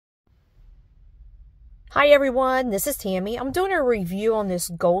Hi everyone, this is Tammy. I'm doing a review on this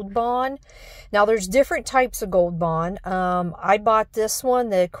Gold Bond. Now there's different types of Gold Bond. I bought this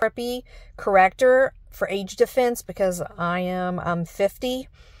one, the Crepe Corrector, for age defense because I'm 50.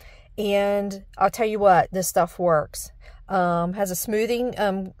 And I'll tell you what, this stuff works. Has a smoothing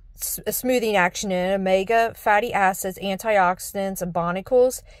action in it, omega fatty acids, antioxidants, and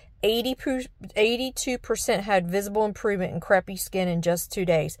botanicals. 82% had visible improvement in crepey skin in just 2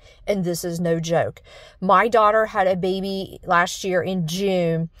 days. And this is no joke. My daughter had a baby last year in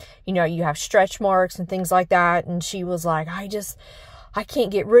June. You know, you have stretch marks and things like that. And she was like, I can't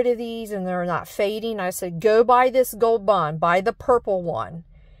get rid of these and they're not fading. I said, go buy this Gold Bond. Buy the purple one.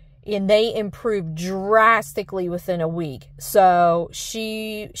 And they improved drastically within a week. So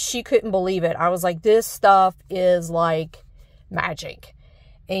she couldn't believe it. I was like, this stuff is like magic.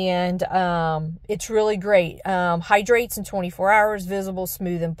 And it's really great. Hydrates in 24 hours, visible,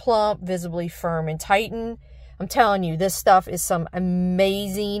 smooth, and plump, visibly firm and tighten. I'm telling you, this stuff is some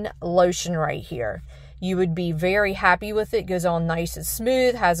amazing lotion right here. You would be very happy with it. Goes on nice and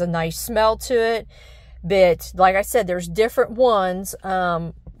smooth, has a nice smell to it. But like I said, there's different ones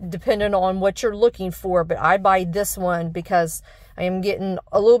depending on what you're looking for. But I buy this one because I am getting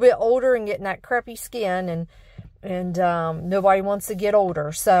a little bit older and getting that crepey skin, and nobody wants to get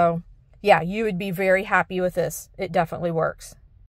older. So yeah, you would be very happy with this. It definitely works.